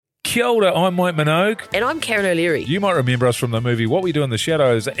Kia ora, I'm Mike Minogue. And I'm Karen O'Leary. You might remember us from the movie What We Do in the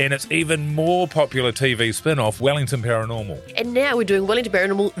Shadows and its even more popular TV spin-off, Wellington Paranormal. And now we're doing Wellington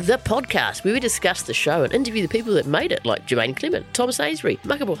Paranormal, the podcast, where we discuss the show and interview the people that made it, like Jermaine Clement, Thomas Avery,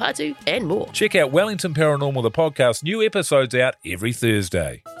 Makabo Hatu, and more. Check out Wellington Paranormal, the podcast. New episodes out every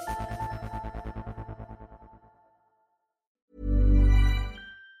Thursday.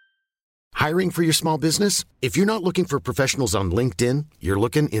 Hiring for your small business? If you're not looking for professionals on LinkedIn, you're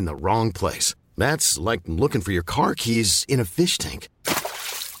looking in the wrong place. That's like looking for your car keys in a fish tank.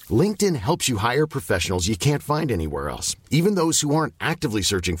 LinkedIn helps you hire professionals you can't find anywhere else, even those who aren't actively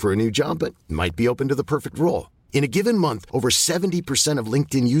searching for a new job but might be open to the perfect role. In a given month, over 70% of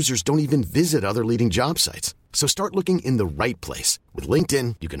LinkedIn users don't even visit other leading job sites. So start looking in the right place. With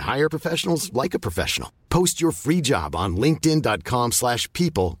LinkedIn, you can hire professionals like a professional. Post your free job on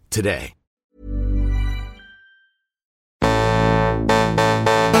linkedin.com/people today.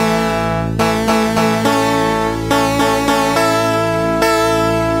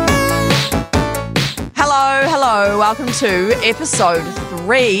 Hello, welcome to episode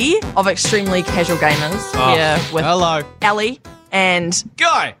 3 of Extremely Casual Gamers. Here with Ellie and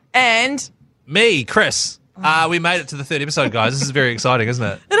Guy and me, Chris. We made it to the 3rd episode, guys. This is very exciting, isn't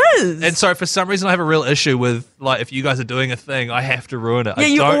it? It is. And so for some reason I have a real issue with, like, if you guys are doing a thing, I have to ruin it. Yeah, I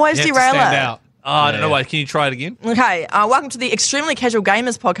you don't always have to derail stand it. out. Oh, I don't know why. Can you try it again? Okay, welcome to the Extremely Casual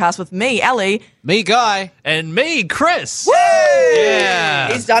Gamers podcast with me, Ellie. Me, Guy. And me, Chris. Woo!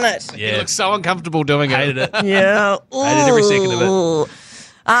 Yeah. He's done it. Yeah. He looks so uncomfortable doing it. Hated it. Yeah. Hated every second of it.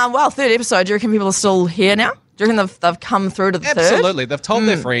 Well, 3rd episode. Do you reckon people are still here now? Do you reckon they've come through to the 3rd? Absolutely. They've told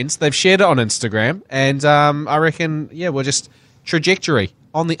their friends. They've shared it on Instagram. And I reckon, we're just trajectory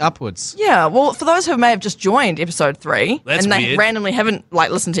on the upwards. Yeah, well, for those who may have just joined episode 3 That's and they weird. randomly haven't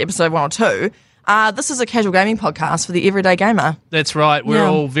listened to episode 1 or 2, this is a casual gaming podcast for the everyday gamer. That's right. We're Yeah.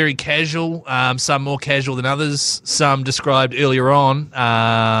 all very casual, some more casual than others. Some described earlier on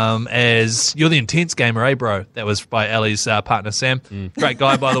as, you're the intense gamer, eh, bro? That was by Ellie's partner, Sam. Great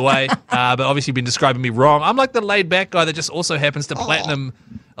guy, by the way. But obviously been describing me wrong. I'm like the laid-back guy that just also happens to platinum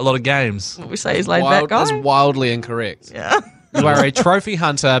a lot of games. We say he's laid back guy. That's wildly incorrect. Yeah. You are a trophy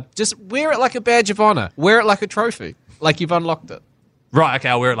hunter. Just wear it like a badge of honor. Wear it like a trophy. Like you've unlocked it. Right, okay,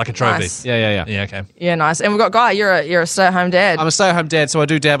 I'll wear it like a trophy. Nice. Yeah. Yeah, okay. Yeah, nice. And we've got Guy, you're a stay-at-home dad. I'm a stay-at-home dad, so I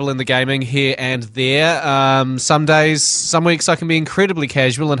do dabble in the gaming here and there. Some days, some weeks I can be incredibly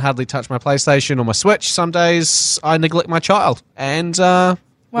casual and hardly touch my PlayStation or my Switch. Some days I neglect my child and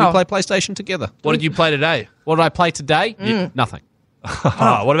we play PlayStation together. What did you play today? What did I play today? Nothing.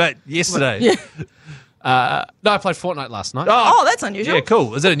 What about yesterday? Yeah. No, I played Fortnite last night. Oh, that's unusual. Yeah,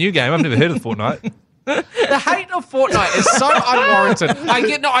 cool. Is that a new game? I've never heard of Fortnite. The hate of Fortnite is so unwarranted. I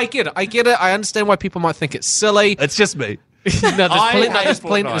get it. I understand why people might think it's silly. It's just me. There's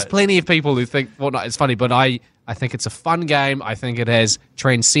Fortnite. plenty of people who think Fortnite is funny, but I think it's a fun game. I think it has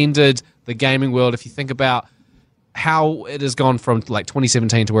transcended the gaming world. If you think about how it has gone from like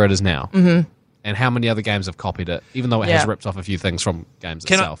 2017 to where it is now, and how many other games have copied it, even though it has ripped off a few things from games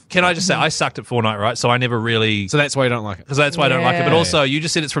itself. Can I just say, I sucked at Fortnite, right? So I never really... So that's why you don't like it. Because that's why I don't like it. But Yeah. also, you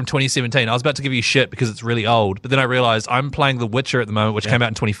just said it's from 2017. I was about to give you shit because it's really old. But then I realized I'm playing The Witcher at the moment, which came out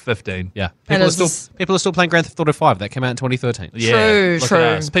in 2015. Yeah, And people are still playing Grand Theft Auto 5. That came out in 2013. Yeah, True, look true.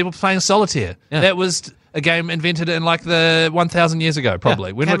 at us. People playing Solitaire. Yeah. That was a game invented in like the 1,000 years ago,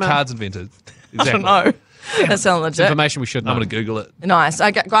 probably. Yeah. When were Came out- cards invented? I don't know. That sounds legit. Information we should know. I'm going to Google it. Nice.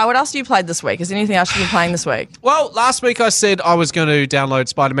 Okay, Guy, what else have you played this week? Is there anything else you've been playing this week? Well, last week I said I was going to download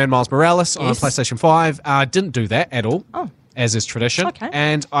Spider-Man Miles Morales on Yes. PlayStation 5. Didn't do that at all, as is tradition. Okay.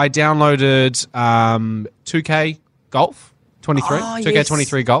 And I downloaded 2K Golf 23. Oh,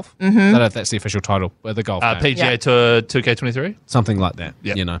 2K23 Golf. I don't know if that's the official title, but the golf game. PGA Yeah. Tour 2K23? Something like that,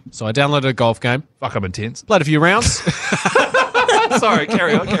 Yeah. you know. So I downloaded a golf game, Fuck, I'm intense. played a few rounds, Sorry,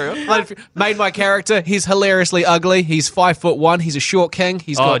 carry on. made my character. He's hilariously ugly. He's 5'1". He's a short king.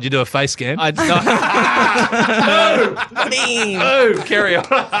 He's Oh, got... did you do a face scan? I, Oh, carry on.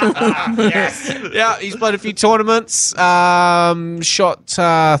 yeah, he's played a few tournaments, shot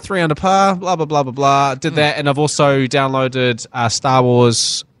 3 under par, blah, blah, blah, blah, blah. Did that, and I've also downloaded Star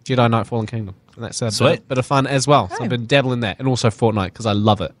Wars Jedi Knight Fallen Kingdom. And that's a Sweet. bit of fun as well. So I've been dabbling in that, and also Fortnite, because I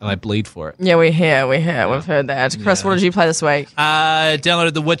love it, and I bleed for it. Yeah, we're here. We've heard that. Chris, what did you play this week?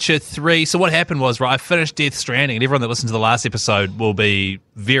 Downloaded The Witcher 3. So what happened was, right, I finished Death Stranding, and everyone that listened to the last episode will be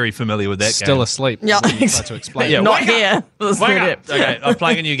very familiar with that Still game. asleep. Yeah. Try to explain. Yeah, Not wake up. here. Let's Wake do up. it. Okay, I'm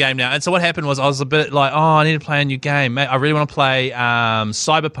playing a new game now. And so what happened was I was a bit like, I need to play a new game. Mate, I really want to play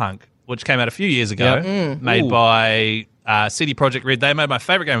Cyberpunk, which came out a few years ago, made by CD Projekt Red. They made my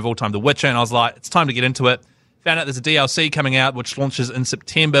favorite game of all time, The Witcher, and I was like, it's time to get into it. Found out there's a DLC coming out which launches in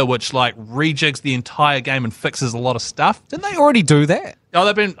September, which like rejigs the entire game and fixes a lot of stuff. Didn't they already do that? Oh,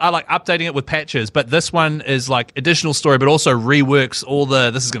 they've been like updating it with patches, but this one is like additional story, but also reworks all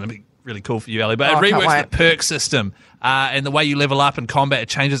the. This is going to be really cool for you, Ali. But it reworks the perk system and the way you level up in combat. It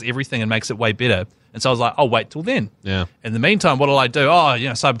changes everything and makes it way better. And so I was like, I'll wait till then. Yeah. In the meantime, what'll I do? Oh,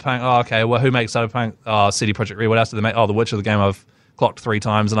 Cyberpunk. Oh, okay. Well, who makes Cyberpunk? Oh, CD Projekt Red. What else do they make? Oh, The Witcher, the game I've clocked 3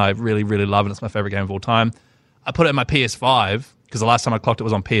 times and I really, really love, and it's my favorite game of all time. I put it in my PS5 because the last time I clocked it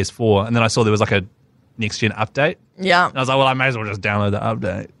was on PS4, and then I saw there was like a next-gen update. Yeah. And I was like, well, I may as well just download the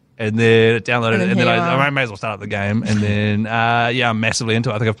update. And then it downloaded it, and then I may as well start up the game. And then, I'm massively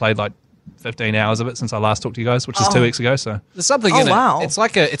into it. I think I've played like 15 hours of it since I last talked to you guys, which is 2 weeks ago. So there's something in wow. it. It's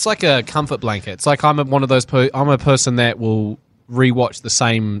like a comfort blanket. It's like I'm a person that will rewatch the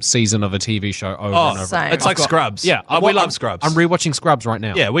same season of a TV show over and over. Same. it's like Scrubs. Yeah, we love Scrubs. I'm rewatching Scrubs right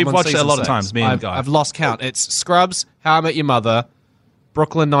now. Yeah, we've I'm on watched it a season lot of 6. times, me and Guy. I've lost count. It's Scrubs, How I Met Your Mother,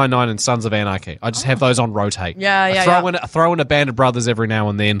 Brooklyn Nine-Nine, and Sons of Anarchy. I just have those on rotate. I throw in a Band of Brothers every now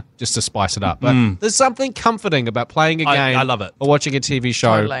and then just to spice it up. But there's something comforting about playing a game. I love it. Or watching a TV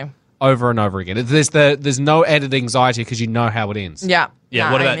show over and over again. There's no added anxiety because you know how it ends. Yeah. Yeah.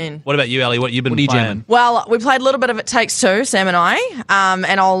 No, What about you, Ali? What you've been you playing? jamming? Well, we played a little bit of It Takes Two, Sam and I,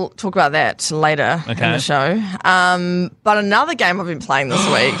 and I'll talk about that later in the show. But another game I've been playing this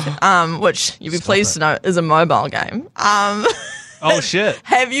week, which you'll be pleased to know is a mobile game. Oh shit!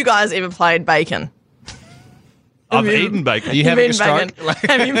 Have you guys ever played Bacon? I've eaten bacon. Are you having a stroke?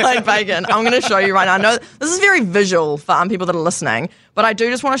 Have you played Bacon? I'm going to show you right now. I know this is very visual for people that are listening, but I do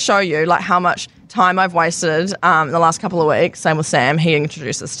just want to show you like how much time I've wasted in the last couple of weeks. Same with Sam. He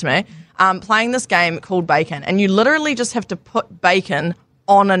introduced this to me. Playing this game called Bacon, and you literally just have to put bacon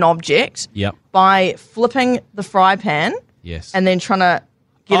on an object by flipping the fry pan and then trying to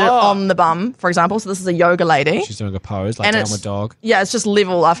get it on the bum, for example. So this is a yoga lady. She's doing a pose, like downward dog. Yeah, it's just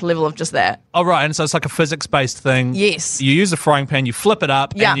level after level of just that. Oh, right. And so it's like a physics-based thing. Yes. You use a frying pan, you flip it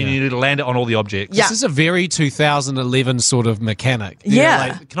up, and you need to land it on all the objects. Yeah. This is a very 2011 sort of mechanic.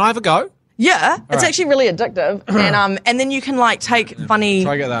 Can I have a go? Yeah. It's actually really addictive. And then you can like take funny...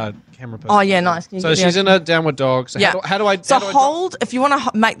 Try to get that camera person. Oh, yeah, nice. So she's in a downward dog. So how do I... So hold, if you want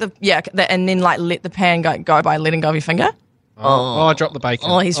to make the... Yeah, and then like let the pan go by letting go of your finger. Oh, I dropped the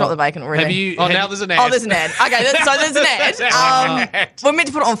bacon. Oh, he's dropped the bacon already. Now there's an ad. Oh, there's an ad. Okay, so there's an ad. We're meant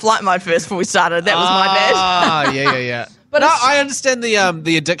to put it on flight mode first before we started. That was my bad. Yeah. But I understand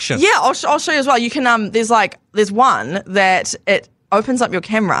the addiction. Yeah, I'll show you as well. You can there's one that it opens up your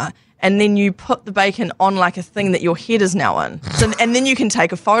camera and then you put the bacon on like a thing that your head is now in. So, and then you can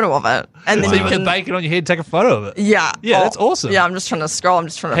take a photo of it. And then you put the bacon on your head, take a photo of it. Yeah. Yeah, that's awesome. Yeah, I'm just trying to scroll. I'm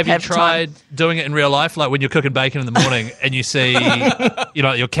just trying to Have you tried doing it in real life? Like when you're cooking bacon in the morning and you see,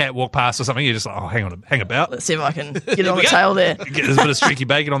 your cat walk past or something, you're just like, oh, hang about. Let's see if I can get it on the tail there. Get a bit of streaky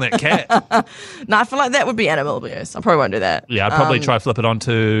bacon on that cat. No, I feel like that would be animal abuse. I probably won't do that. Yeah, I'd probably try flip it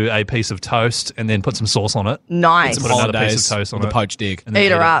onto a piece of toast and then put some sauce on it. Nice. Put another piece of toast on the it. poached egg. Eat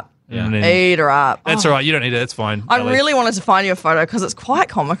her up. Yeah. Eat her up. That's all right. You don't need it. It's fine. I really wanted to find you a photo because it's quite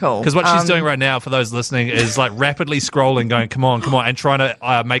comical. Because what she's doing right now, for those listening, is like rapidly scrolling, going, come on, and trying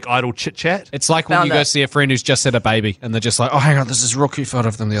to make idle chit-chat. It's like when you go see a friend who's just had a baby and they're just like, oh, hang on, there's this real cute photo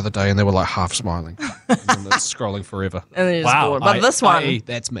of them the other day and they were like half smiling. And then they're scrolling forever. And then you're just bored. But this one,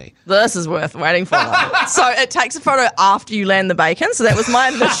 that's me. This is worth waiting for. So it takes a photo after you land the bacon. So that was my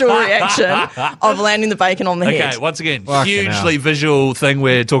initial reaction of landing the bacon on the head. Okay, once again, hugely visual thing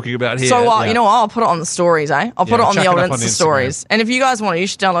we're talking about here. So you know what? I'll put it on the stories, eh? I'll put it on the old Insta stories. And if you guys want it, you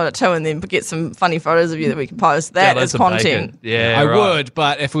should download it too and then get some funny photos of you that we can post. That is content. Yeah, I would,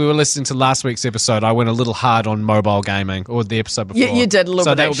 but if we were listening to last week's episode, I went a little hard on mobile gaming, or the episode before. You did a little bit,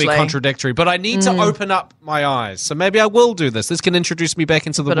 so that would be contradictory. But I need to open up my eyes. So maybe I will do this. This can introduce me back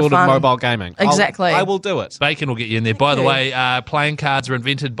into the world of mobile gaming. Exactly. I will do it. Bacon will get you in there. By the way, playing cards were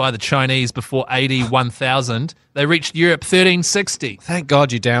invented by the Chinese before AD 1000. They reached Europe 1360. Thank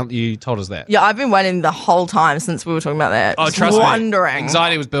God you told us that. Yeah, I've been waiting the whole time since we were talking about that. Oh, just trust me. wondering.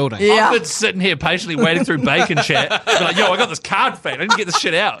 Anxiety was building. Yeah. I've been sitting here patiently waiting through bacon chat. Be like, yo, I got this card fact. I didn't get this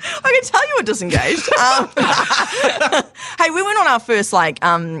shit out. I can tell you were disengaged. Hey, we went on our first like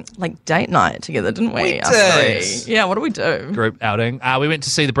date night together, didn't we? We Us did. three. Yeah, what did we do? Group outing. We went to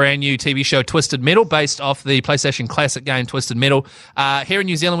see the brand new TV show Twisted Metal, based off the PlayStation classic game Twisted Metal. Here in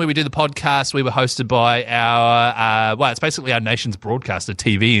New Zealand, where we do the podcast, we were hosted by our, it's basically our nation's broadcaster,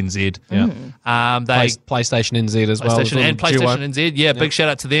 TVN. NZ. Yeah. They PlayStation NZ as well. PlayStation and PlayStation NZ. Yeah, big shout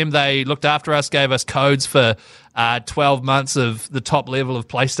out to them. They looked after us, gave us codes for 12 months of the top level of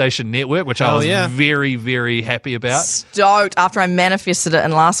PlayStation Network, which I was very, very happy about. Stoked after I manifested it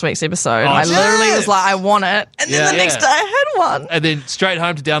in last week's episode. I literally was like, I want it. And then the next day I had one. And then straight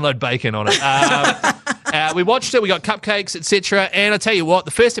home to download Bacon on it. We watched it. We got cupcakes, etc. And I tell you what,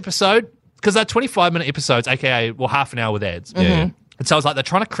 the first episode, because they're 25-minute episodes, aka half an hour with ads. And so I was like, they're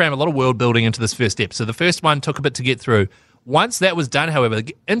trying to cram a lot of world building into this first episode. The first one took a bit to get through. Once that was done, however,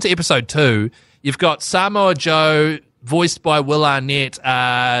 into episode 2, you've got Samoa Joe, voiced by Will Arnett,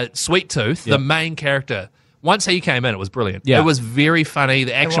 Sweet Tooth, the main character. Once he came in, it was brilliant. Yeah. It was very funny.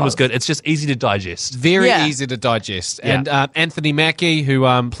 The action was good. It's just easy to digest. Very easy to digest. Yeah. And Anthony Mackie,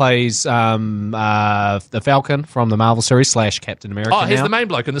 who plays the Falcon from the Marvel series / Captain America. Oh, he's the main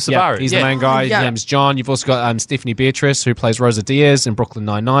bloke in the Subaru. He's the main guy. His name's John. You've also got Stephanie Beatrice, who plays Rosa Diaz in Brooklyn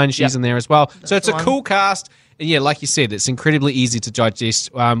Nine-Nine. She's in there as well. So it's a cool cast. And yeah, like you said, it's incredibly easy to digest.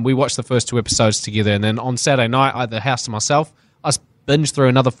 We watched the first 2 episodes together, and then on Saturday night, I had the house to myself. I binged through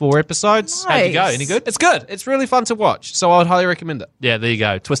another 4 episodes. Nice. How'd you go? Any good? It's good. It's really fun to watch. So I would highly recommend it. Yeah, there you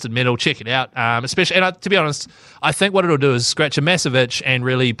go. Twisted Metal, check it out. Especially, and to be honest, I think what it'll do is scratch a massive itch and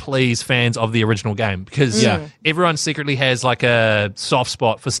really please fans of the original game, because everyone secretly has like a soft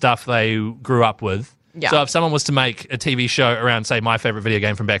spot for stuff they grew up with. Yeah. So if someone was to make a TV show around, say, my favorite video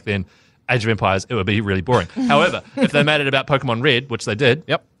game from back then, Age of Empires, it would be really boring. However, if they made it about Pokemon Red, which they did,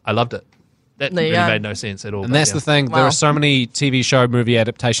 I loved it. That really made no sense at all. And that's the thing. Wow. There are so many TV show, movie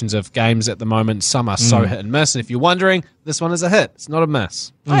adaptations of games at the moment. Some are so hit and miss. And if you're wondering, this one is a hit. It's not a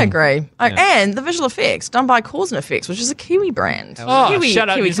miss. I agree. And the visual effects done by Cause and Effects, which is a Kiwi brand. Kiwi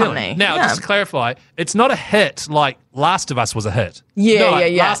company. Now, just to clarify, it's not a hit like Last of Us was a hit.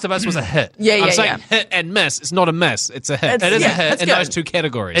 Last of Us was a hit. I'm saying hit and miss. It's not a miss. It's a hit. It is a hit in those 2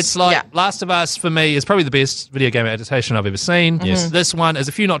 categories. It's like Last of Us, for me, is probably the best video game adaptation I've ever seen. Yes. This one is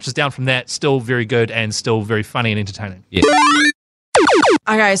a few notches down from that, still very good and still very funny and entertaining. Yeah.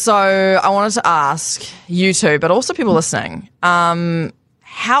 Okay, so I wanted to ask you two, but also people listening,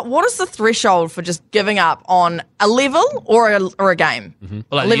 what is the threshold for just giving up on a level or a game?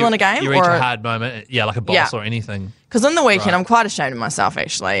 Like a level in a game? You reach a hard moment, like a boss or anything. Because in the weekend, I'm quite ashamed of myself,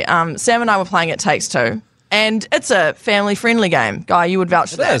 actually. Sam and I were playing It Takes Two, and it's a family-friendly game. Guy, you would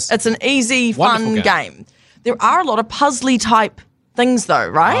vouch for that. It's an easy, fun game. There are a lot of puzzly type things though,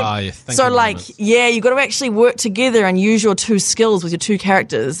 right? So you got to actually work together and use your 2 skills with your 2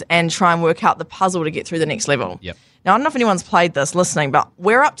 characters and try and work out the puzzle to get through the next level. Yep. Now, I don't know if anyone's played this listening, but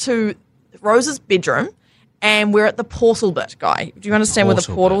we're up to Rose's bedroom and we're at the portal bit, Guy. Do you understand where the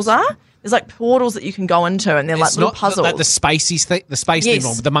portals are? There's like portals that you can go into and they're like little puzzles. Like the spacey thing, the space thing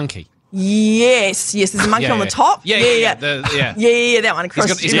with the monkey. Yes. There's a monkey on the top. Yeah. That one.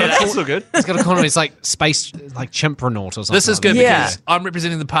 That's so good. He's got a corner. It's like space, like chimpronaut or something. This is good because I'm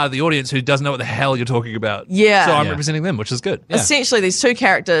representing the part of the audience who doesn't know what the hell you're talking about. Yeah. So I'm representing them, which is good. Yeah. Essentially, these 2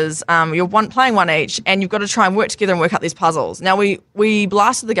 characters, you're playing one each, and you've got to try and work together and work out these puzzles. Now, we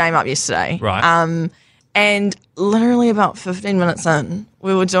blasted the game up yesterday. Right. And literally about 15 minutes in,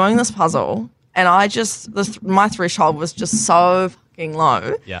 we were doing this puzzle, and my threshold was just so fucking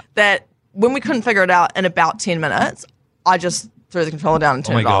low that when we couldn't figure it out in about 10 minutes, I just threw the controller down and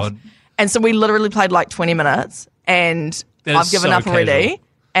turned it off. And so we literally played like 20 minutes, and I've given up already.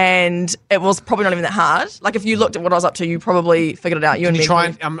 And it was probably not even that hard. Like if you looked at what I was up to, you probably figured it out.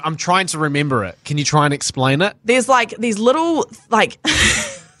 I'm trying to remember it. Can you try and explain it? There's like these little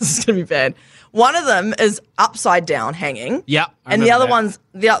this is gonna be bad. One of them is upside down hanging. Yeah. And the other one's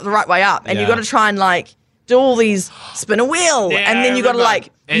the right way up. And you've got to try and do all these, spin a wheel. Yeah, and then you got to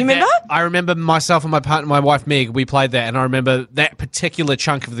you remember? I remember myself and my partner, my wife Meg, we played that. And I remember that particular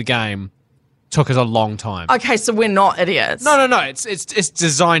chunk of the game took us a long time. Okay, so we're not idiots. No. It's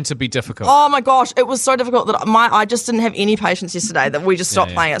designed to be difficult. Oh my gosh, it was so difficult that I just didn't have any patience yesterday that we just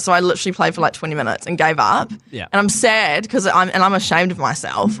stopped playing it. So I literally played for like 20 minutes and gave up. Yeah. And I'm sad because I'm ashamed of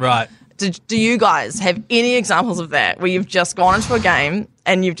myself. Right. Do you guys have any examples of that where you've just gone into a game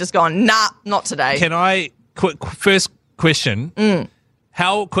and you've just gone, nah, not today? Can I, first question,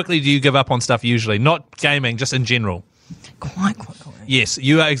 how quickly do you give up on stuff usually? Not gaming, just in general. Quite quickly. Yes,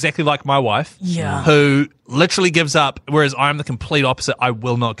 you are exactly like my wife. Yeah. Who literally gives up, whereas I'm the complete opposite. I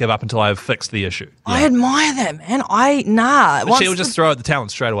will not give up until I have fixed the issue. Yeah. I admire that, man. She'll just throw out the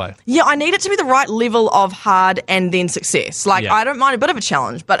talent straight away. Yeah, I need it to be the right level of hard and then success. I don't mind a bit of a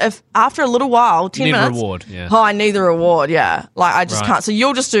challenge, but if after a little while, 10 minutes. Reward, yeah. Oh, I need the reward, yeah. I just can't. So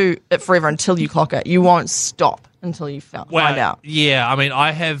you'll just do it forever until you clock it. You won't stop until you find out. Yeah, I mean,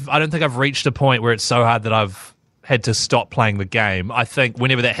 I don't think I've reached a point where it's so hard that I've had to stop playing the game. I think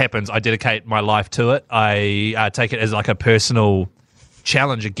whenever that happens, I dedicate my life to it. I take it as like a personal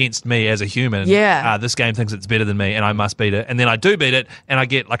challenge against me as a human. Yeah. This game thinks it's better than me, and I must beat it. And then I do beat it, and I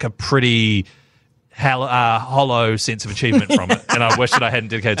get like a pretty hollow sense of achievement from it. And I wish that I hadn't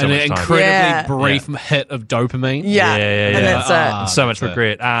dedicated so An much time. incredibly brief hit of dopamine. Yeah. And that's it. And so much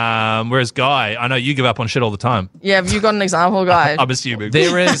regret. Whereas Guy, I know you give up on shit all the time. Yeah, have you got an example, guy? I'm assuming.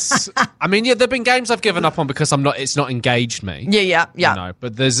 There is, I mean, there've been games I've given up on because it's not engaged me. Yeah. You know,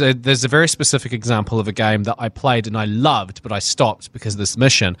 but there's a very specific example of a game that I played and I loved, but I stopped because of this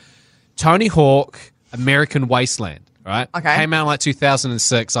mission. Tony Hawk, American Wasteland. Right? Okay. Came out in like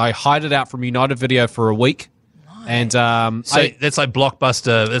 2006. I hid it out from United Video for a week. And so that's like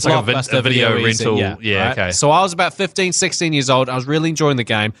Blockbuster. It's like a video easy, rental. Yeah, right? Okay. So I was about 15, 16 years old. I was really enjoying the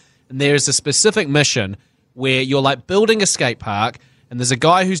game. And there's a specific mission where you're like building a skate park and there's a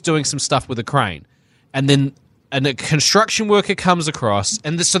guy who's doing some stuff with a crane. And then a construction worker comes across.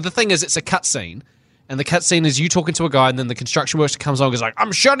 And so the thing is, it's a cutscene. And the cutscene is you talking to a guy, and then the construction worker comes on and goes like,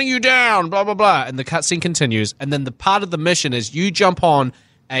 I'm shutting you down, blah, blah, blah. And the cutscene continues. And then the part of the mission is you jump on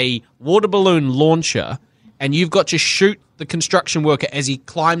a water balloon launcher, and you've got to shoot the construction worker as he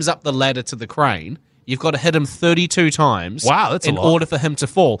climbs up the ladder to the crane. You've got to hit him 32 times. Wow, that's a lot. In order for him to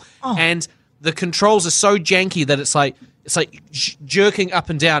fall. And the controls are so janky that it's like jerking up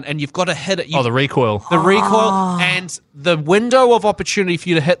and down, and you've got to hit it. The recoil. The recoil and the window of opportunity for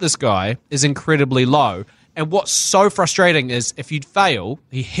you to hit this guy is incredibly low. And what's so frustrating is if you fail,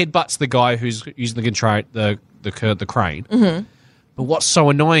 he headbutts the guy who's using the crane. Mm-hmm. But what's so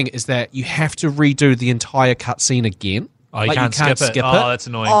annoying is that you have to redo the entire cutscene again. Oh, you can't skip it. Oh, that's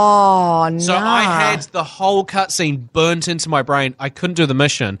annoying. Oh, no. So I had the whole cutscene burnt into my brain. I couldn't do the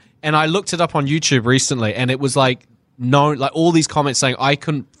mission. And I looked it up on YouTube recently, and it was like, no, like all these comments saying I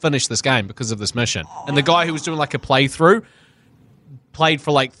couldn't finish this game because of this mission. And the guy who was doing like a playthrough played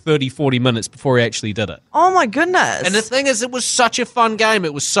for like 30, 40 minutes before he actually did it. Oh, my goodness. And the thing is, it was such a fun game.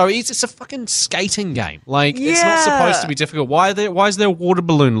 It was so easy. It's a fucking skating game. Like, it's not supposed to be difficult. Why is there a water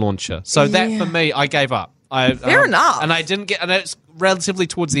balloon launcher? So that, for me, I gave up. Fair enough. And I didn't get, and it's relatively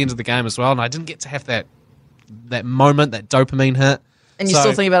towards the end of the game as well, and I didn't get to have that moment, that dopamine hit. And you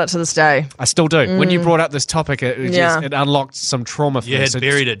still think about it to this day. I still do. When you brought up this topic, it unlocked some trauma for me. You had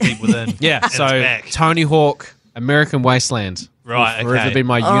buried it deep within. Yeah, And so it's back. Tony Hawk, American Wasteland. Right, will forever okay. be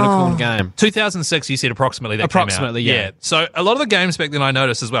my unicorn game. 2006, you said approximately that Approximately, came out. yeah. So a lot of the games back then I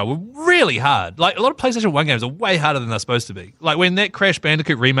noticed as well were really hard. Like a lot of PlayStation 1 games are way harder than they're supposed to be. Like when that Crash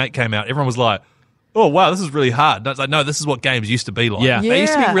Bandicoot remake came out, everyone was like, oh, wow, this is really hard. And it's like, no, this is what games used to be like. Yeah. They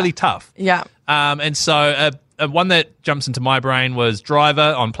used to be really tough. Yeah. And so one that jumps into my brain was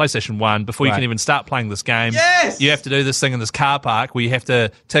Driver on PlayStation 1. Before you Right. can even start playing this game, you have to do this thing in this car park where you have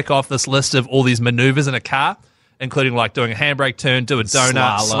to tick off this list of all these maneuvers in a car, including like doing a handbrake turn, do a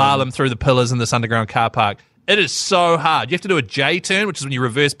donut, slalom through the pillars in this underground car park. It is so hard. You have to do a J turn, which is when you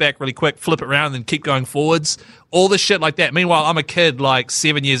reverse back really quick, flip it around, and then keep going forwards. All this shit like that. Meanwhile, I'm a kid, like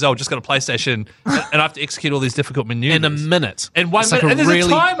 7 years old, just got a PlayStation, and I have to execute all these difficult maneuvers. In a minute. In 1 It's minute. like And there's a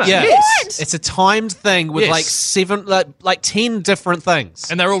timer. Yeah. Yes. It's a timed thing with Yes. like 10 different things.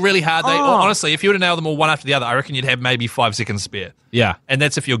 And they're all really hard. Honestly, if you were to nail them all one after the other, I reckon you'd have maybe 5 seconds spare. Yeah. And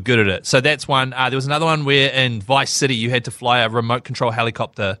that's if you're good at it. So that's one. There was another one where in Vice City you had to fly a remote control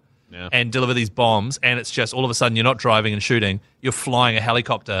helicopter and deliver these bombs. And it's just all of a sudden you're not driving and shooting. You're flying a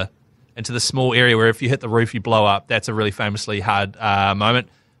helicopter into the small area where if you hit the roof, you blow up. That's a really famously hard moment.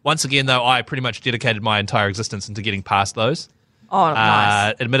 Once again, though, I pretty much dedicated my entire existence into getting past those. Oh,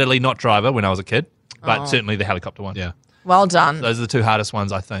 nice. Admittedly, not Driver when I was a kid, but certainly the helicopter one. Yeah. Well done. Those are the two hardest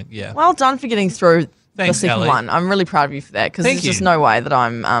ones, I think. Yeah. Well done for getting through Thanks, the second Ellie. one. I'm really proud of you for that because Thank there's just you. no way that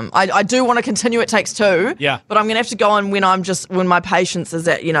I'm. I do want to continue. It Takes Two. Yeah. But I'm gonna have to go on when my patience is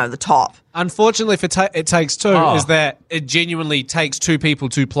at the top. Unfortunately for It Takes Two Oh. is that it genuinely takes two people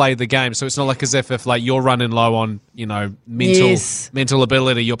to play the game. So it's not like as if like you're running low on, mental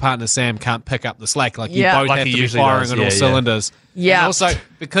ability, your partner Sam can't pick up the slack. Like you Yeah. both Like have he to be usually firing does. on all Yeah, yeah. cylinders. Yeah. And also,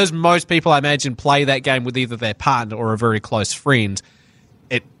 because most people I imagine play that game with either their partner or a very close friend,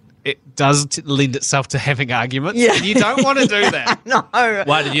 it does lend itself to having arguments. Yeah. And you don't want to do that. No.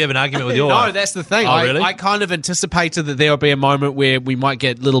 Why did you have an argument with your No, wife? that's the thing. Oh, really? I kind of anticipated that there would be a moment where we might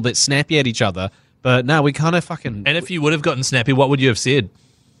get a little bit snappy at each other, but no, we kind of fucking. And if you would have gotten snappy, what would you have said?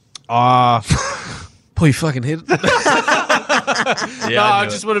 Pull your fucking head. Yeah, No, I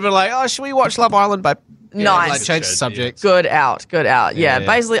just would have been like, oh, should we watch Love Island, babe? Nice. Like, change the subject. Good out. Yeah. Yeah.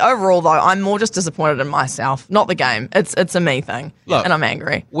 Basically, overall though, I'm more just disappointed in myself, not the game. It's a me thing, Look. and I'm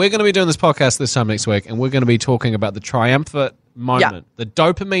angry. We're going to be doing this podcast this time next week, and we're going to be talking about the triumvirate moment, the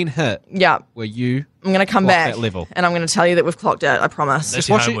dopamine hit Yeah. where you I'm going to come clock back that level. and I'm going to tell you that we've clocked it. I promise. That's Just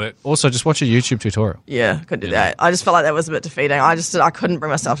your watch homework. just watch a YouTube tutorial. Yeah, could do that. I just felt like that was a bit defeating. I couldn't bring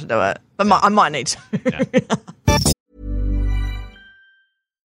myself to do it. But I might need to.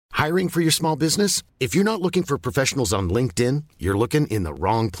 Hiring for your small business? If you're not looking for professionals on LinkedIn, you're looking in the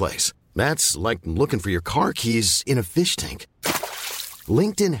wrong place. That's like looking for your car keys in a fish tank.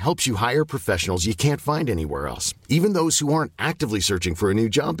 LinkedIn helps you hire professionals you can't find anywhere else, even those who aren't actively searching for a new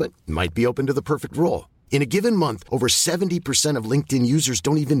job but might be open to the perfect role. In a given month, over 70% of LinkedIn users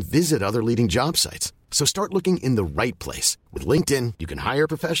don't even visit other leading job sites. So start looking in the right place. With LinkedIn, you can hire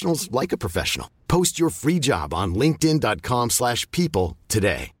professionals like a professional. Post your free job on linkedin.com/people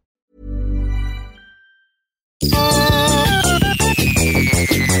today.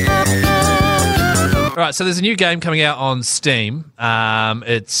 All right, so there's a new game coming out on Steam.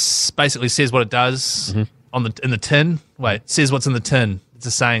 It's basically says what it does in the tin. Wait, it says what's in the tin. It's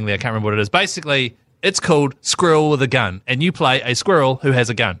a saying there. I can't remember what it is. Basically, it's called Squirrel with a Gun, and you play a squirrel who has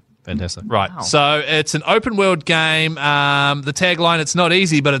a gun. Fantastic. Right. Wow. So it's an open world game. The tagline, it's not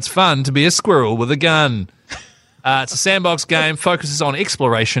easy, but it's fun to be a squirrel with a gun. It's a sandbox game, focuses on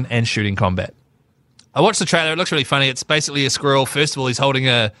exploration and shooting combat. I watched the trailer. It looks really funny. It's basically a squirrel. First of all, he's holding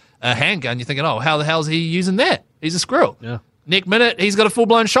a handgun. You're thinking, oh, how the hell is he using that? He's a squirrel. Yeah. Next minute, he's got a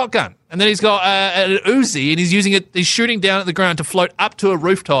full-blown shotgun. And then he's got an Uzi, and he's using it. He's shooting down at the ground to float up to a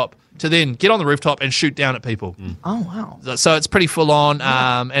rooftop to then get on the rooftop and shoot down at people. Oh, wow. So it's pretty full-on,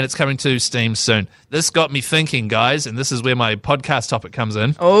 and it's coming to Steam soon. This got me thinking, guys, and this is where my podcast topic comes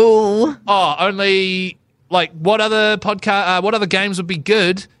in. Only... Like, what other games would be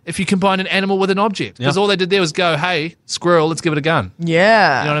good if you combine an animal with an object? Because all they did there was go, hey, squirrel, let's give it a gun.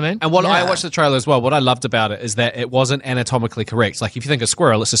 Yeah. You know what I mean? And I watched the trailer as well. What I loved about it is that it wasn't anatomically correct. Like, if you think a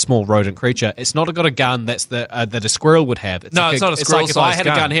squirrel, it's a small rodent creature. It's not got a gun that a squirrel would have. It's not a squirrel. It's like if I had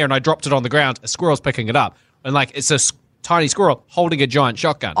gun. a gun here and I dropped it on the ground, a squirrel's picking it up. And, like, it's a tiny squirrel holding a giant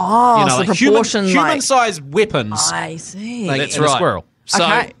shotgun. Oh, so like proportion, human-sized weapons. I see. Like, That's in a right. squirrel. So,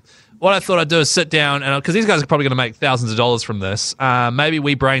 Okay. what I thought I'd do is sit down, and because these guys are probably going to make thousands of dollars from this, maybe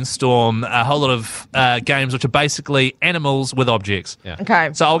we brainstorm a whole lot of games which are basically animals with objects. Yeah. Okay.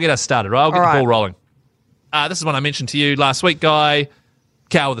 So I'll get us started, right? I'll get All the right. ball rolling. This is one I mentioned to you last week, Guy.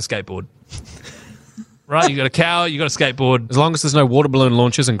 Cow with a skateboard. Right? You got a cow, you got a skateboard. As long as there's no water balloon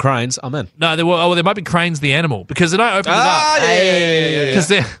launches and cranes, I'm in. No, there might be cranes the animal because then I opened it up. Yeah.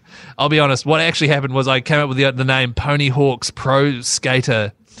 Because I'll be honest, what actually happened was I came up with the name Pony Hawk's Pro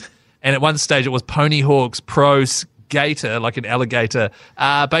Skater. And at one stage, it was Pony Hawk's Pro Skater, like an alligator,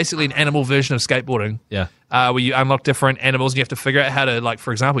 basically an animal version of skateboarding. Yeah. Where you unlock different animals and you have to figure out how to, like,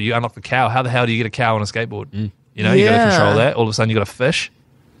 for example, you unlock the cow. How the hell do you get a cow on a skateboard? You know, you got to control that. All of a sudden, you got a fish.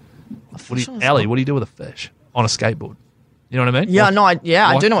 Ellie, what do you do with a fish on a skateboard? You know what I mean? Yeah, no, I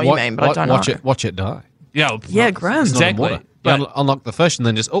do know what you mean, but I don't know. Watch it die. Yeah, grim. Exactly. You unlock the fish and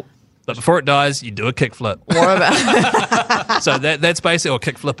then But before it dies, you do a kickflip. What about? So that's basically, or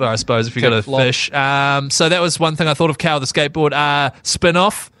kickflipper, I suppose, if you got a Kickflop. fish. So that was one thing I thought of cow with the skateboard.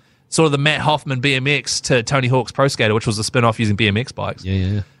 Spin-off, sort of the Matt Hoffman BMX to Tony Hawk's Pro Skater, which was a spin-off using BMX bikes.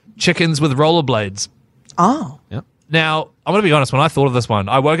 Yeah. Chickens with rollerblades. Oh. Yeah. Now, I'm going to be honest, when I thought of this one,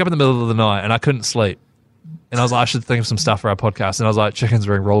 I woke up in the middle of the night and I couldn't sleep. And I was like, I should think of some stuff for our podcast. And I was like, chickens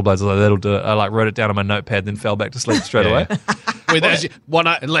wearing rollerblades. I was like, that'll do it. I wrote it down on my notepad, then fell back to sleep straight away. Wait,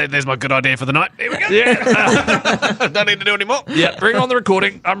 there's my good idea for the night. Here we go. Yeah. Don't need to do anymore. Yeah, bring on the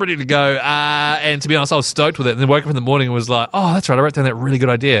recording. I'm ready to go. And to be honest, I was stoked with it. And then woke up in the morning and was like, oh, that's right. I wrote down that really good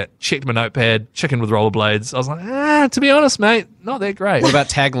idea. Checked my notepad, chicken with rollerblades. I was like, to be honest, mate, not that great. What about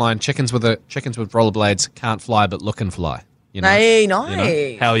tagline? Chickens with rollerblades can't fly but look and fly. You know? Hey,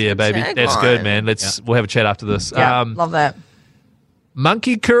 nice. Hell yeah, baby. That's good, man. We'll have a chat after this. Yeah, love that.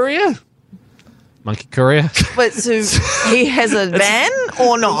 Monkey Courier? Monkey Courier. Wait, so he has a van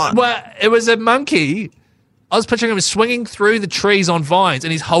or not? Well, it was a monkey. I was picturing him swinging through the trees on vines,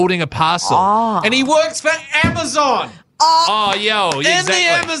 and he's holding a parcel. And he works for Amazon. Oh, yo, In exactly. the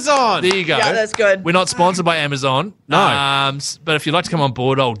Amazon. There you go. Yeah, that's good. We're not sponsored by Amazon. No. But if you'd like to come on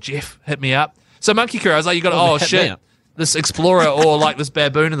board, Jeff, hit me up. So Monkey Courier, I was like, you got Hit me shit. up. This explorer or like this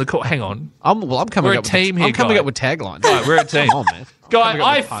baboon in the court. Hang on. I'm coming We're a up team with here, I'm coming Guy. up with taglines. Right, we're a team. Come on, man. Guy, Coming up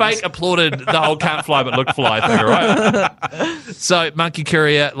I with puns. fake applauded the whole can't fly but look fly thing, all right? So Monkey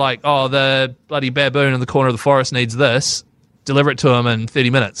Courier, the bloody baboon in the corner of the forest needs this. Deliver it to him in 30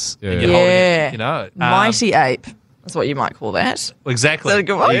 minutes. Yeah. And you're holding it, you know. Mighty ape. That's what you might call that. Exactly. Is that a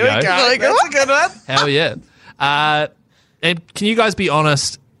good one? There you go. That's a good one. Hell yeah. And can you guys be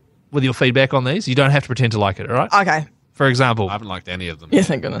honest with your feedback on these? You don't have to pretend to like it, all right? Okay. For example, I haven't liked any of them. Yeah,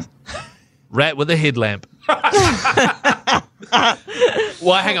 thank goodness. rat with a headlamp.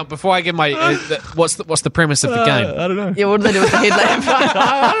 Well, hang on. Before I give my, what's the premise of the game? I don't know. Yeah, what do they do with the headlamp?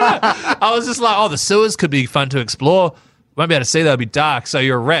 I was just like, the sewers could be fun to explore. Won't be able to see, they'll be dark. So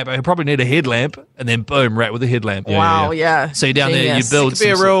you're a rat, but you probably need a headlamp, and then boom, rat with a headlamp. Wow, yeah. So you're down there, you Genius. build. It could be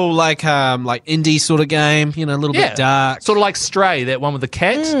a real like indie sort of game. You know, a little bit dark. Sort of like Stray, that one with the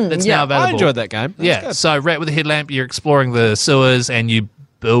cat that's now available. I enjoyed that game. That was Yeah, good. so rat with a headlamp, you're exploring the sewers, and you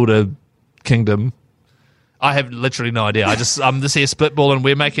build a kingdom. I have literally no idea. I'm this here spitballing.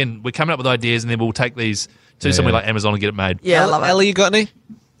 We're coming up with ideas, and then we'll take these to somewhere like Amazon and get it made. Yeah, I love it. Ellie, you got any?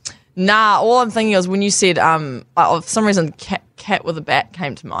 Nah, all I'm thinking was when you said, for some reason, cat with a bat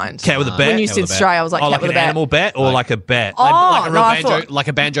came to mind. Cat with a bat. When you Cat said with a bat. stray, I was like, cat like with an a bat. animal bat or like a bat? Oh, Like a real no, I banjo, thought- like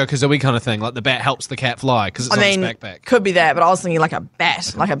a Banjo-Kazooie kind of thing. Like the bat helps the cat fly because it's I on mean, its backpack. could be that, but I was thinking like a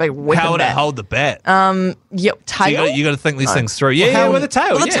bat, like a big weapon How would bat. it hold the bat? Yep, So tail. you got to think these things through. Yeah, how- with a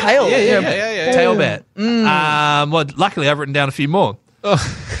tail. with a yeah. tail. Yeah. Tail bat. Well, luckily I've written down a few more.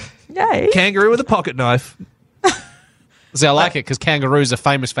 Yay. Kangaroo with a pocket knife. See, I like it because kangaroos are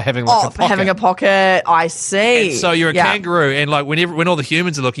famous for having like Oh, a for pocket. having a pocket. I see. And so you're a Yeah. kangaroo, and like when all the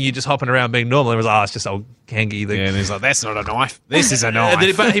humans are looking, you're just hopping around being normal. It was it's just old kangy thing. Yeah, and he's like, that's not a knife. This is a knife. And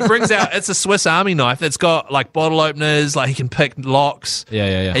then but he brings out it's a Swiss Army knife that's got like bottle openers, like he can pick locks.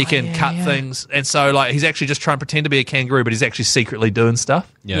 Yeah. He can cut things, and so like he's actually just trying to pretend to be a kangaroo, but he's actually secretly doing stuff.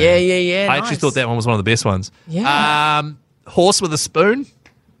 Yeah. I actually nice. thought that one was one of the best ones. Yeah. Horse with a spoon.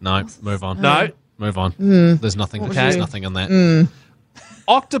 No, move on. No. Move on. Hmm. There's nothing. Okay. There's nothing in that.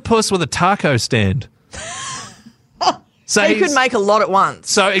 Octopus with a taco stand. So He he's- could make a lot at once.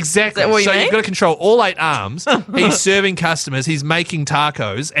 So exactly. Is that what you So mean? you've got to control all 8 arms. He's serving customers. He's making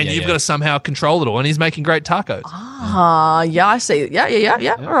tacos, and Yeah, you've yeah. got to somehow control it all. And he's making great tacos. Yeah, I see.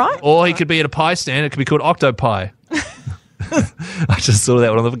 Yeah. All right. Or he could be at a pie stand. It could be called Octopi. I just saw that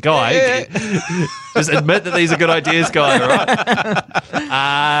one on the guy. Just admit that these are good ideas, guy. All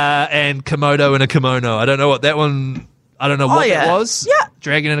right. And Komodo in a kimono. I don't know what that one. I don't know what yeah. that was. Yeah.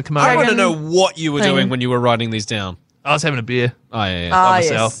 Dragon in a kimono. I want to know what you were thing. doing when you were writing these down. I was having a beer. Oh yeah. Ah,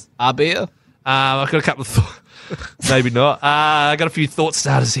 myself. yes. Our beer. I've got a couple of maybe not. I got a few thought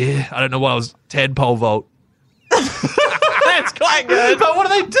starters here. I don't know why I was tadpole vault. That's quite good. But what are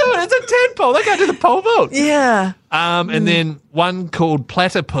they doing? It's a tadpole. They can't do the pole vault. Yeah. And then one called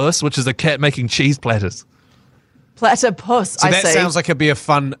platypus, which is a cat making cheese platters. Platypus, So I that see. sounds like it'd be a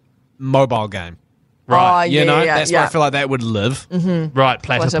fun mobile game. Right. Yeah, You know, yeah, that's yeah. where I feel like that would live. Right,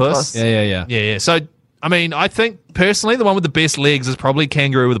 platypus. Platypus. Yeah. Yeah. So, I mean, I think personally the one with the best legs is probably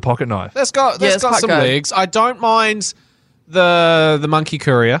kangaroo with a pocket knife. That's got it's quite some good. legs. I don't mind the monkey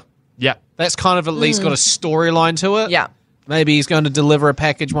courier. Yeah. That's kind of at least got a storyline to it. Yeah. Maybe he's going to deliver a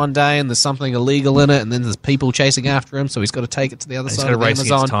package one day and there's something illegal in it and then there's people chasing after him, so he's got to take it to the other He's side got to of the race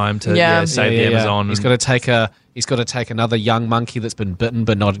Amazon. against time to Yeah. save the Amazon. He's got to take another young monkey that's been bitten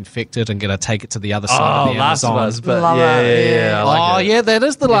but not infected and going to take it to the other side of the Last of Amazon. Us. But Love yeah, it, yeah. I like Oh it. yeah, that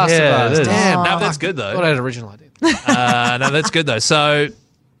is the Last Yeah, of it Us. is. Damn, No, that's good though. What an original idea. No, that's good though. So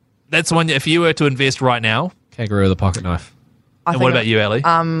that's one. If you were to invest right now, Kangaroo with a pocket knife. I and think what about you, Ali?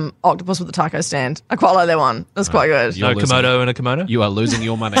 Octopus with the taco stand. I quite like that one. That's quite good. You're no losing Komodo and a kimono. You are losing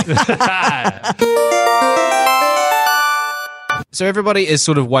your money. So everybody is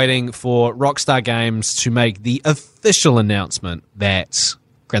sort of waiting for Rockstar Games to make the official announcement that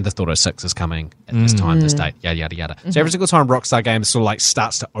Grand Theft Auto 6 is coming at this time, this date, yada, yada, yada. So every single time Rockstar Games sort of like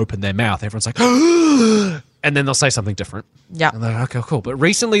starts to open their mouth, everyone's like, and then they'll say something different. Yeah. And they're like, okay, cool. But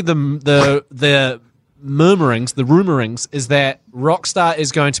recently the murmurings, the rumorings, is that Rockstar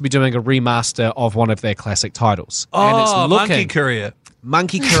is going to be doing a remaster of one of their classic titles. And it's looking, Monkey Courier.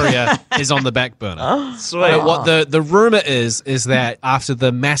 Monkey Courier is on the back burner. Sweet. But what the rumor is that after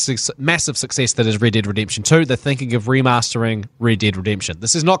the massive success that is Red Dead Redemption 2, they're thinking of remastering Red Dead Redemption.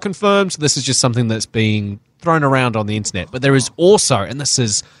 This is not confirmed. This is just something that's being thrown around on the internet. But there is also, and this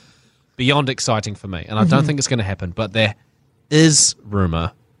is beyond exciting for me, and I don't think it's going to happen, but there is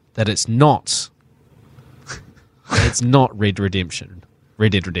rumor that it's not Red Dead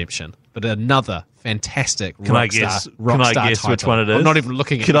Redemption, but another fantastic Can I Rockstar guess title. which one it is? I'm not even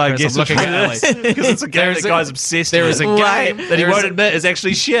looking at Can you, I Chris, guess I'm looking which at one it Ellie. is? Because it's a game There's that a- guy's obsessed there with. is a Right. game that he there is won't a- admit is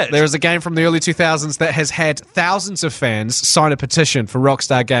actually shit. There is a game from the early 2000s that has had thousands of fans sign a petition for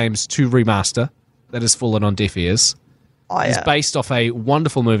Rockstar Games to remaster. That has fallen on deaf ears. Oh, It's yeah. based off a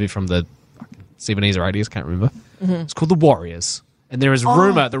wonderful movie from the 70s or 80s, can't remember. It's called The Warriors. And there is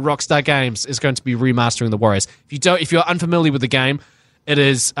rumor that Rockstar Games is going to be remastering The Warriors. If you're unfamiliar with the game, it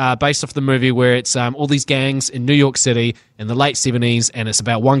is based off the movie where it's all these gangs in New York City in the late 70s, and it's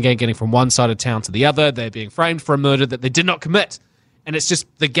about one gang getting from one side of town to the other. They're being framed for a murder that they did not commit. And it's just,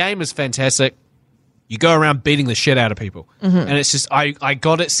 the game is fantastic. You go around beating the shit out of people. And it's just, I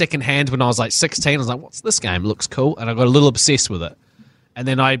got it secondhand when I was like 16. I was like, what's this game? It looks cool. And I got a little obsessed with it. And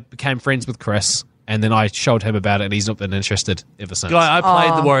then I became friends with Chris. And then I showed him about it, and he's not been interested ever since. I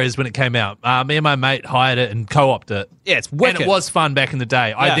played the Warriors when it came out. Me and my mate hired it and co-opted it. Yeah, it's wicked. And it was fun back in the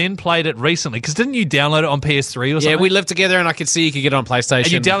day. I then played it recently, because didn't you download it on PS3 or something? Yeah, we lived together, and I could see you could get it on PlayStation.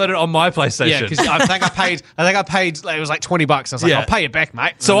 And you downloaded it on my PlayStation. Yeah, because I think I paid, like, it was like $20. I was like, I'll pay it back,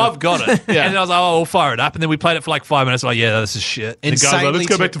 mate. So I've got it. And then I was like, I'll fire it up. And then we played it for like 5 minutes. I'm like, yeah, this is shit. And the guy's like, let's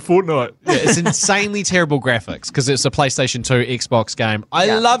go back to Fortnite. Yeah, it's insanely terrible graphics because it's a PlayStation 2 Xbox game.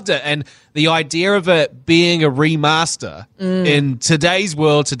 I loved it. And the idea of it being a remaster in today's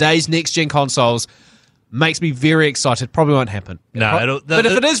world, today's next-gen consoles, makes me very excited. Probably won't happen. No, but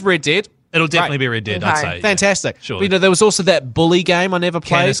if it is Red Dead, it'll definitely be Red Dead, I'd say. Fantastic. Sure. But, there was also that bully game I never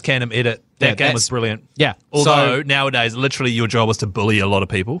played. Canum Edit. That game was brilliant. Yeah. Although nowadays, literally, your job was to bully a lot of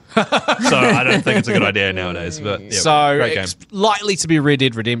people. So I don't think it's a good idea nowadays. But great game. It's likely to be Red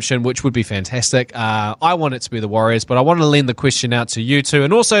Dead Redemption, which would be fantastic. I want it to be the Warriors, but I want to lend the question out to you two,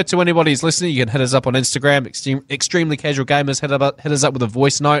 and also to anybody who's listening. You can hit us up on Instagram, Extremely Casual Gamers. Hit us up with a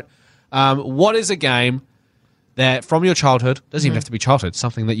voice note. What is a game that from your childhood, doesn't even have to be childhood,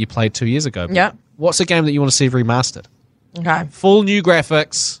 something that you played 2 years ago? Yeah. What's a game that you want to see remastered? Okay. Full new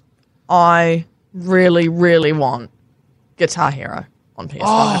graphics. I really, really want Guitar Hero on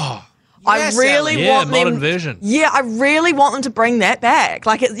PS5. Yes, I really want them. modern version. Yeah, I really want them to bring that back.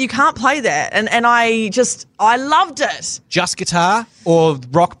 Like, you can't play that. And I loved it. Just guitar or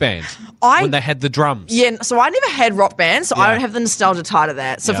Rock Band? When they had the drums. Yeah, so I never had Rock Band, so I don't have the nostalgia tie to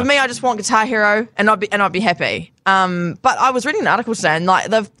that. So for me, I just want Guitar Hero, and I'd be happy. But I was reading an article today, and like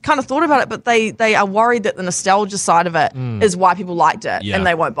they've kind of thought about it, but they are worried that the nostalgia side of it is why people liked it, and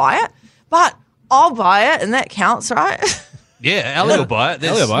they won't buy it. But I'll buy it, and that counts, right? Yeah, Ellie will buy it.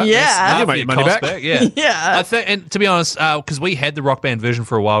 Ellie will buy it. Yeah. You'll make your money back. Yeah. Yeah. I think, and to be honest, because we had the Rock Band version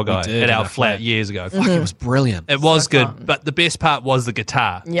for a while ago did, at our in our flat flat. years ago. Fuck, it was brilliant. It was good, fun. but the best part was the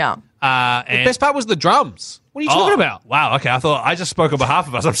guitar. Yeah. And The best part was the drums. What are you talking about? Wow, okay. I thought I just spoke on behalf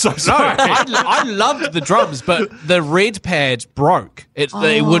of us. I'm so sorry. I loved the drums, but the red pad broke. It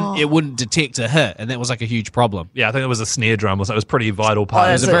wouldn't detect a hit, and that was like a huge problem. Yeah, I think it was a snare drum, so it was a pretty vital part.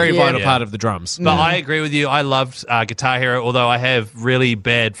 It was a That's very it, yeah. vital part of the drums. But I agree with you. I loved Guitar Hero, although I have really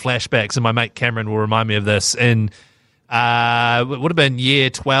bad flashbacks, and my mate Cameron will remind me of this. In it would have been year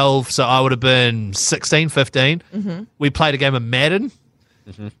 12, so I would have been 16, 15. Mm-hmm. We played a game of Madden.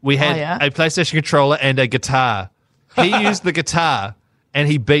 Mm-hmm. We had a PlayStation controller and a guitar. He used the guitar, and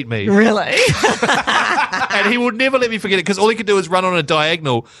he beat me. Really? And he would never let me forget it, because all he could do was run on a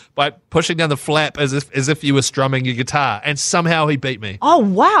diagonal by pushing down the flap as if you were strumming your guitar, and somehow he beat me. Oh,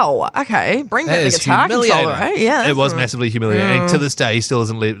 wow. Okay. Bring back the is guitar humiliating. controller, right? Yeah. It was massively humiliating. To this day, he still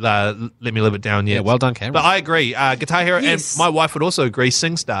hasn't let me live it down yet. Yeah, well done, Cameron. But I agree. Guitar Hero, Yes. and my wife would also agree,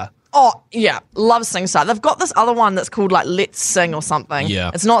 SingStar. Oh, yeah. Love SingStar. They've got this other one that's called, like, Let's Sing or something.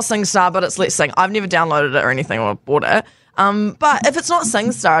 Yeah. It's not SingStar, but it's Let's Sing. I've never downloaded it or anything or bought it. But if it's not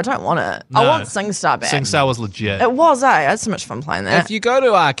SingStar, I don't want it. I No. want SingStar back. SingStar was legit. It was, I had so much fun playing that. If you go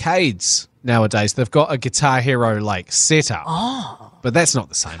to arcades nowadays, they've got a Guitar Hero like setup. But that's not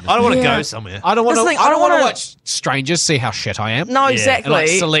the same. I don't want to Yeah. go somewhere. I don't want That's to. the thing, I don't want to wanna- watch strangers see how shit I am. No, Yeah. exactly. And like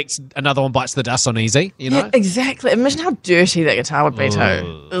select another one bites the dust on easy. You know. Yeah, exactly. Imagine how dirty that guitar would be too.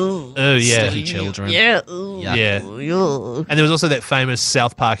 Ooh. Oh, yeah. Silly children. Yeah. Ooh. Yeah. Ooh. And there was also that famous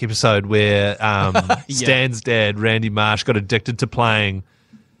South Park episode where Stan's dad, Randy Marsh, got addicted to playing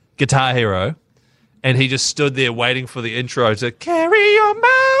Guitar Hero, and he just stood there waiting for the intro to carry your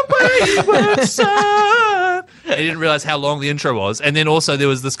mind wayward son. And he didn't realize how long the intro was. And then also there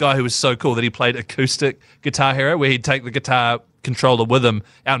was this guy who was so cool that he played acoustic Guitar Hero, where he'd take the guitar controller with him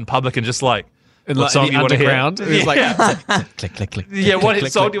out in public and just like, In what like song the do you want to hear? underground. It was like click, click, click. Yeah, what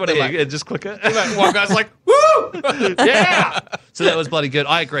click, song click, do you want to click. hear? And just click it. One guy's like, woo! Yeah. So that was bloody good.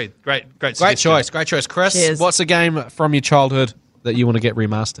 I agree. Great Great choice, Chris. Cheers. What's a game from your childhood that you want to get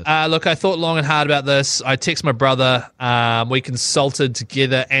remastered? Look, I thought long and hard about this. I texted my brother. We consulted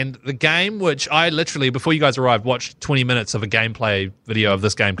together, and the game, which I literally, before you guys arrived, watched 20 minutes of a gameplay video of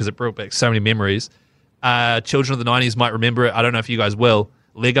this game because it brought back so many memories. Children of the 90s might remember it. I don't know if you guys will.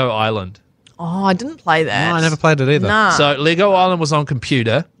 Lego Island. Oh, I didn't play that. No, I never played it either. Nah. So Lego Island was on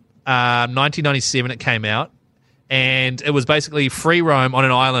computer. 1997 it came out. And it was basically free roam on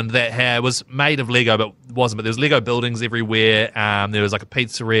an island that was made of Lego, but wasn't. But there was Lego buildings everywhere. There was like a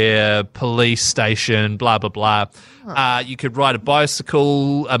pizzeria, police station, blah, blah, blah. You could ride a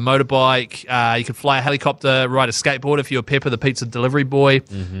bicycle, a motorbike. You could fly a helicopter, ride a skateboard if you were Pepper, the pizza delivery boy.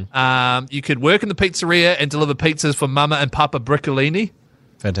 You could work in the pizzeria and deliver pizzas for Mama and Papa Briccolini.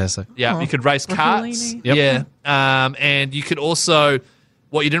 Fantastic. Yeah, you could race carts. Yep. Yeah. And you could also,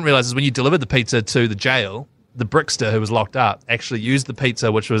 what you didn't realize is when you delivered the pizza to the jail, the Brickster, who was locked up, actually used the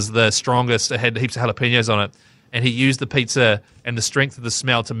pizza, which was the strongest. It had heaps of jalapenos on it. And he used the pizza and the strength of the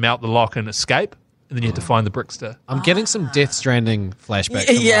smell to melt the lock and escape. And then you had to find the Brickster. I'm getting some Death Stranding flashbacks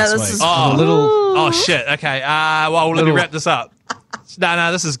from Yeah, last this week. is- A little. Oh, shit. Okay. Well, let me Little- wrap this up.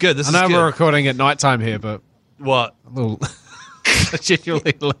 No, this is good. This I know is good. we're recording at nighttime here, but What? a little.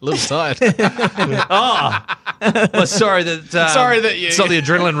 Genuinely a little tired. Well, sorry that you- it's not the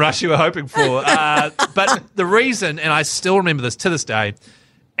adrenaline rush you were hoping for. But the reason, and I still remember this to this day,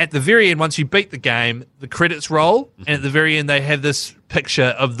 at the very end, once you beat the game, the credits roll, and at the very end they have this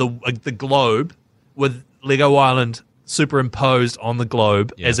picture of the globe with Lego Island superimposed on the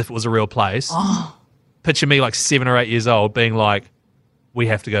globe as if it was a real place. Picture me like 7 or 8 years old being like, we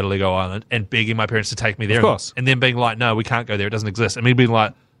have to go to Lego Island, and begging my parents to take me there. Of course. And then being like, no, we can't go there. It doesn't exist. And me being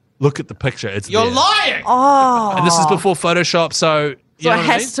like, look at the picture. It's You're there. lying! Oh. And this is before Photoshop, so you So know it what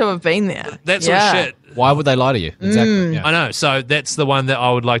I has mean? to have been there. That sort of shit. Why would they lie to you? Exactly. Yeah. I know. So that's the one that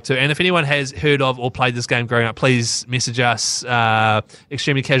I would like to. And if anyone has heard of or played this game growing up, please message us.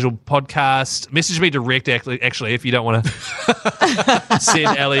 Extremely Casual Podcast. Message me direct, actually, if you don't want to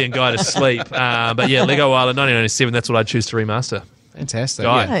send Ellie and Guy to sleep. But yeah, Lego Island 1997. That's what I'd choose to remaster. Fantastic.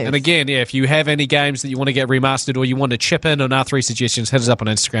 Nice. Yeah. And again, if you have any games that you want to get remastered or you want to chip in on our 3 suggestions, hit us up on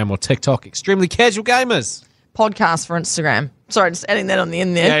Instagram or TikTok. Extremely Casual Gamers. Podcast for Instagram. Sorry, just adding that on the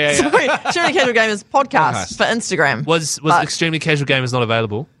end there. Yeah. Sorry, Extremely Casual Gamers podcast for Instagram. Was But- Extremely Casual Gamers not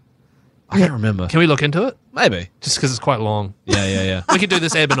available? I can't remember. Can we look into it? Maybe. Just because it's quite long. Yeah. We could do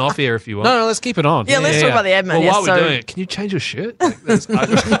this admin off here if you want. No, let's keep it on. Yeah, let's talk about the admin. Well, yeah, while so, we're doing it, can you change your shirt? Like, that's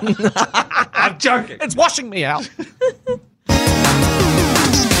ugly. I'm joking. It's washing me out.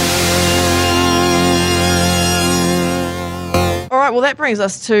 All right, well, that brings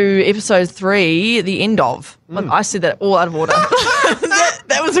us to episode 3, the end of. I said that all out of order.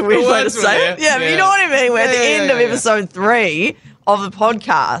 that was a weird way to words were say there. it. Yeah, but you Yeah. know what I mean? We're at the Yeah, end yeah, of yeah. episode 3 of the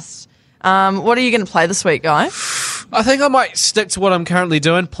podcast. What are you going to play this week, Guy? I think I might stick to what I'm currently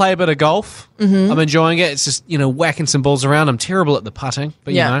doing, play a bit of golf. I'm enjoying it. It's just, whacking some balls around. I'm terrible at the putting,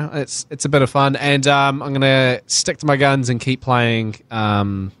 but, Yeah. it's a bit of fun. And I'm going to stick to my guns and keep playing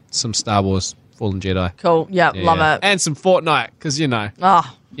some Star Wars Fallen Jedi. Cool. Yeah, love it. And some Fortnite, because, Oh, yeah,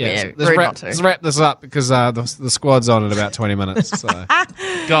 yeah, let's, rude wrap, not to. let's wrap this up because the squad's on in about 20 minutes. So.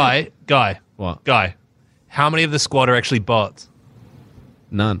 Guy. What? Guy. How many of the squad are actually bots?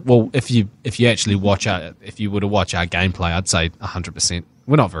 None. Well, if you actually watch if you were to watch our gameplay, I'd say 100%.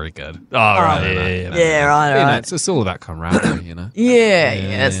 We're not very good. Oh, right. Yeah, right, right. It's all about camaraderie, Yeah,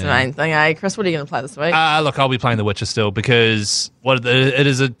 that's the main thing, eh? Chris, what are you going to play this week? Look, I'll be playing The Witcher still because it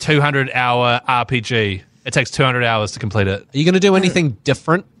is a 200-hour RPG. It takes 200 hours to complete it. Are you going to do anything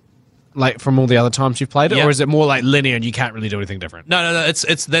different, like from all the other times you've played it, Yeah. or is it more like linear and you can't really do anything different? No.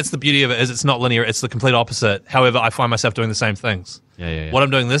 It's that's the beauty of it. Is it's not linear. It's the complete opposite. However, I find myself doing the same things. Yeah. What I'm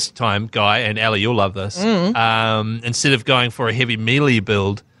doing this time, Guy and Ali, you'll love this. Instead of going for a heavy melee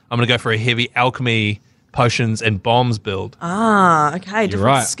build, I'm going to go for a heavy alchemy, potions, and bombs build. Okay, different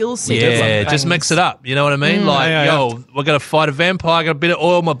right. skill sets. Yeah, just mix it up. You know what I mean? We're going to fight a vampire. I got a bit of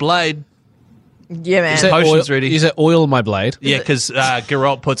oil my blade. Yeah, man. Is it Potions oil, ready. Is it oil my blade? Yeah, because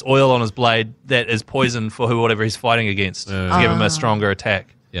Geralt puts oil on his blade that is poison for whatever he's fighting against to give him a stronger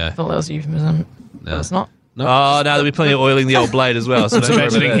attack. Yeah. I thought that was a euphemism. No, it's not. Oh, no, there'll be plenty of oiling the old blade as well. So don't worry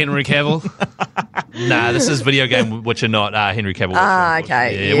about Imagining that. Henry Cavill. Nah, this is video game Witcher, not Henry Cavill. Witcher,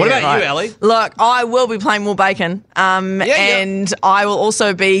 Okay. Yeah. What about right. you, Ellie? Look, I will be playing more Bacon, and I will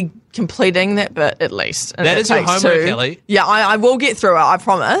also be completing that bit at least. And That it is your takes homework, 2. Ellie. Yeah, I will get through it. I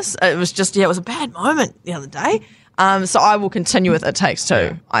promise. It was just it was a bad moment the other day. So I will continue with It Takes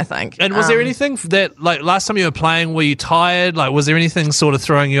Two, I think. And was there anything that, like, last time you were playing, were you tired? Like, was there anything sort of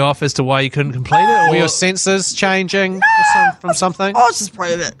throwing you off as to why you couldn't complete it? Were Or your senses changing from something? I was just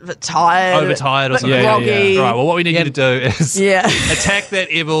probably a bit tired. overtired or bit something? groggy. Right, well, what we need you to do is Yeah. attack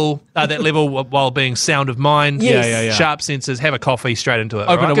that level while being sound of mind, Yes. sharp senses, have a coffee, straight into it.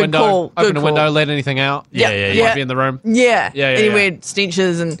 Open right? a Good window. call, Open good a window. call. Let anything out. Yeah. Might be in the room. Yeah. Yeah, Any yeah. weird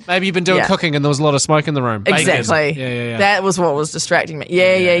stenches and Maybe you've been doing Yeah. cooking and there was a lot of smoke in the room. exactly. Yeah. That was what was distracting me.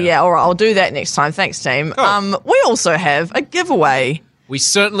 Yeah. All right, I'll do that next time. Thanks, team. Cool. We also have a giveaway. We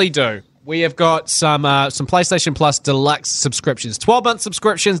certainly do. We have got some PlayStation Plus Deluxe subscriptions, 12-month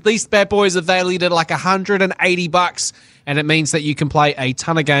subscriptions. These bad boys are valued at like $180, and it means that you can play a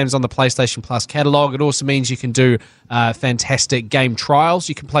ton of games on the PlayStation Plus catalog. It also means you can do fantastic game trials.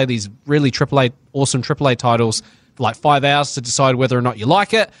 You can play these really awesome AAA titles for like 5 hours to decide whether or not you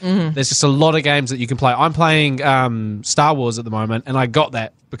like it. There's just a lot of games that you can play. I'm playing Star Wars at the moment, and I got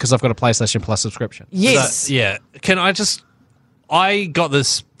that because I've got a PlayStation Plus subscription. Yes. I got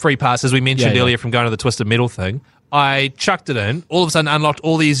this free pass, as we mentioned earlier, from going to the Twisted Metal thing. I chucked it in, all of a sudden unlocked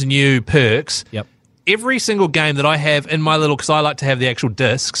all these new perks. Yep. Every single game that I have in my little, because I like to have the actual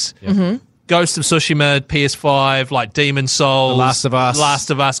discs, Ghost of Tsushima, PS5, like Demon Souls, The Last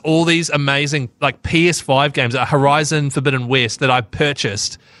of Us, all these amazing like PS5 games, Horizon Forbidden West that I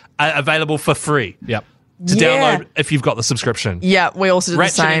purchased, are available for free. Yep. To download if you've got the subscription. Yeah, we also did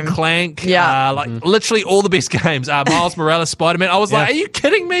Ratchet the same. and Clank, Yeah. literally all the best games. Miles Morales, Spider-Man. I was like, are you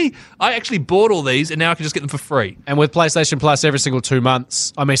kidding me? I actually bought all these, and now I can just get them for free. And with PlayStation Plus, every single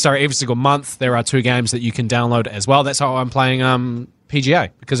month, there are 2 games that you can download as well. That's how I'm playing PGA,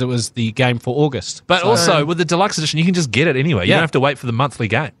 because it was the game for August. But also, with the deluxe edition, you can just get it anyway. You don't have to wait for the monthly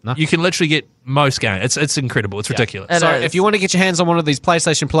game. No. You can literally get most games. It's incredible. It's ridiculous. It So is. if you want to get your hands on one of these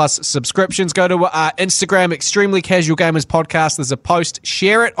PlayStation Plus subscriptions, go to Instagram, Extremely Casual Gamers Podcast. There's a post.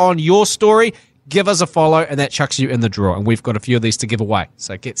 Share it on your story. Give us a follow, and that chucks you in the draw. And we've got a few of these to give away.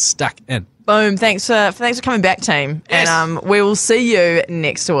 So get stuck in. Boom. Thanks for coming back, team. Yes. And we will see you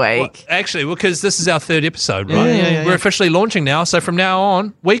next week. Actually, because this is our 3rd episode, right? We're officially launching now. So from now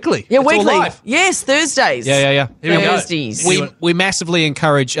on, weekly. Yeah, It's all weekly. live. Yes, Thursdays. Yeah. Here we go. Thursdays. We massively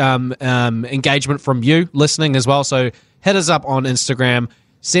encourage engagement from you listening as well. So hit us up on Instagram,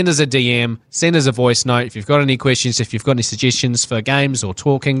 send us a DM, send us a voice note. If you've got any questions, if you've got any suggestions for games or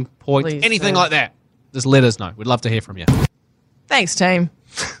talking points, Please anything do. like that, just let us know. We'd love to hear from you. Thanks, team.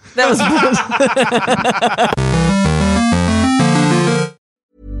 That was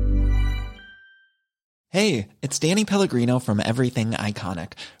Hey, it's Danny Pellegrino from Everything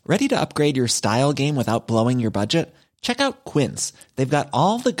Iconic. Ready to upgrade your style game without blowing your budget? Check out Quince. They've got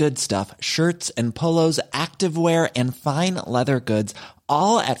all the good stuff, shirts and polos, activewear, and fine leather goods,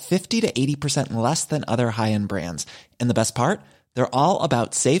 all at 50 to 80% less than other high-end brands. And the best part? They're all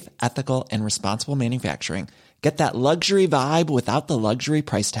about safe, ethical, and responsible manufacturing. Get that luxury vibe without the luxury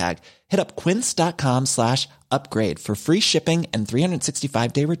price tag. Hit up quince.com/upgrade for free shipping and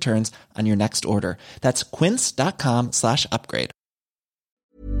 365-day returns on your next order. That's quince.com/upgrade.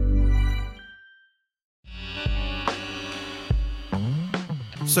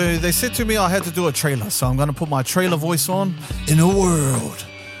 So they said to me I had to do a trailer, so I'm going to put my trailer voice on. In a world,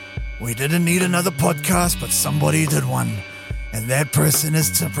 we didn't need another podcast, but somebody did one. And that person is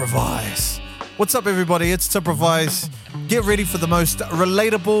Timprovise. What's up, everybody? It's Timprovise. Get ready for the most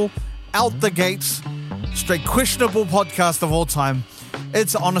relatable, out the gates, straight questionable podcast of all time.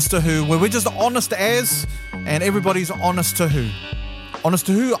 It's Honest to Who, where we're just honest as, and everybody's honest to who. Honest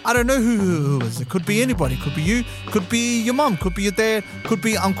to who? I don't know who is. It could be anybody. Could be you. Could be your mum. Could be your dad. Could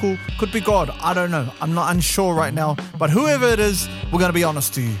be uncle. Could be God. I don't know. I'm not unsure right now. But whoever it is, we're going to be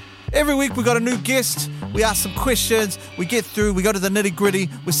honest to you. Every week we got a new guest. We ask some questions. We get through. We go to the nitty gritty.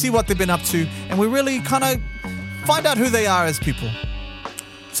 We see what they've been up to. And we really kind of find out who they are as people.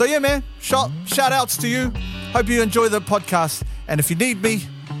 So yeah, man. Shout outs to you. Hope you enjoy the podcast. And if you need me,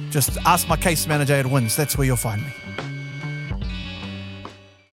 just ask my case manager at Wins. That's where you'll find me.